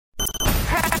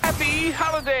Happy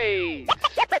holidays!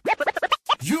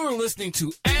 You're listening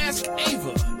to Ask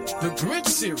Ava, the Grinch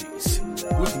series,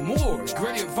 with more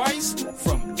great advice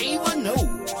from Ava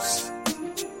Knows.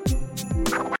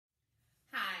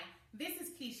 Hi, this is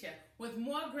Keisha with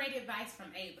more great advice from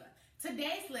Ava.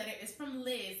 Today's letter is from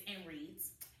Liz and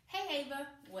reads, Hey Ava,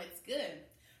 what's good?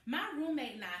 My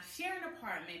roommate and I share an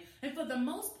apartment, and for the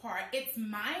most part, it's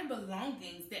my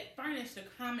belongings that furnish the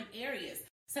common areas,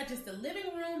 such as the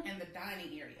living room and the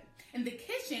dining area. In the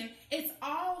kitchen, it's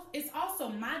also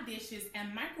my dishes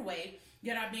and microwave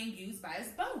that are being used by us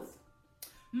both.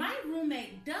 My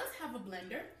roommate does have a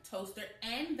blender, toaster,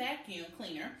 and vacuum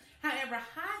cleaner, however,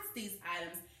 hides these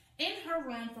items in her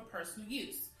room for personal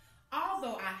use.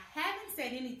 Although I haven't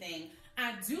said anything,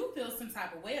 I do feel some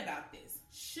type of way about this.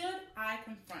 Should I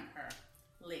confront her?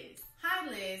 Liz. Hi,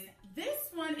 Liz. This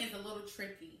one is a little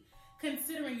tricky,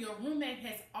 considering your roommate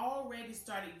has already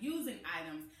started using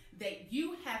items that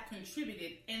you have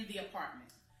contributed in the apartment.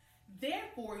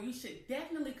 Therefore, you should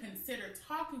definitely consider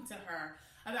talking to her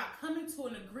about coming to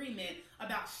an agreement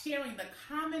about sharing the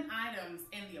common items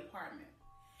in the apartment.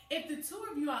 If the two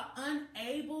of you are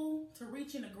unable to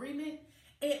reach an agreement,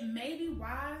 it may be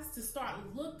wise to start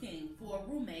looking for a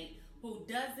roommate who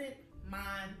doesn't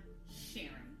mind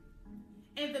sharing.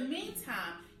 In the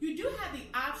meantime, you do have the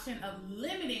option of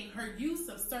limiting her use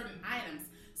of certain items,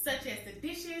 such as the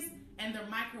dishes and the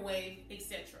microwave,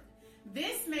 etc.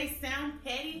 This may sound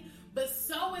petty, but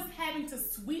so is having to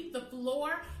sweep the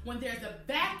floor when there's a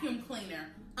vacuum cleaner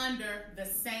under the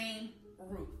same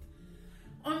roof.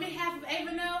 On behalf of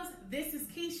Ava Knows, this is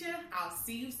Keisha. I'll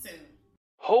see you soon.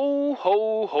 Ho,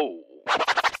 ho, ho.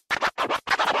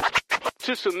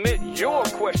 To submit your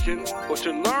question or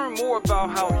to learn more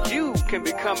about how you can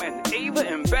become an Ava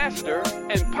ambassador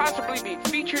and possibly be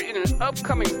featured in an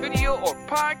upcoming video or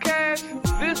podcast,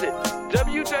 visit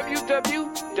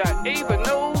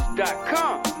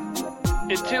www.avaknows.com.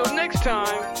 Until next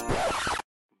time,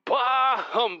 bah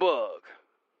humbug.